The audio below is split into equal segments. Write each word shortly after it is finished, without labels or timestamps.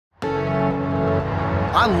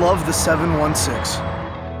I love the 716.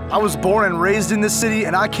 I was born and raised in this city,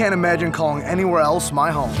 and I can't imagine calling anywhere else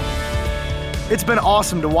my home. It's been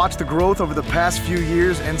awesome to watch the growth over the past few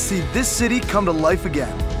years and see this city come to life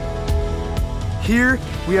again. Here,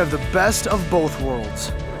 we have the best of both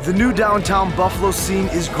worlds. The new downtown Buffalo scene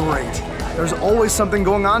is great. There's always something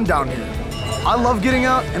going on down here. I love getting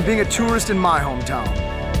out and being a tourist in my hometown.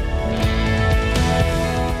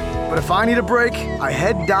 But if I need a break, I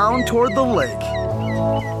head down toward the lake.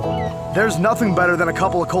 There's nothing better than a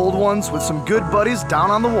couple of cold ones with some good buddies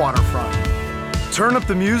down on the waterfront. Turn up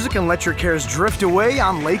the music and let your cares drift away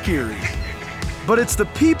on Lake Erie. But it's the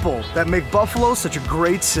people that make Buffalo such a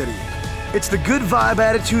great city. It's the good vibe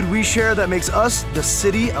attitude we share that makes us the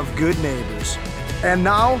city of good neighbors. And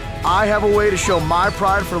now, I have a way to show my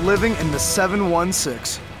pride for living in the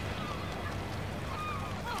 716.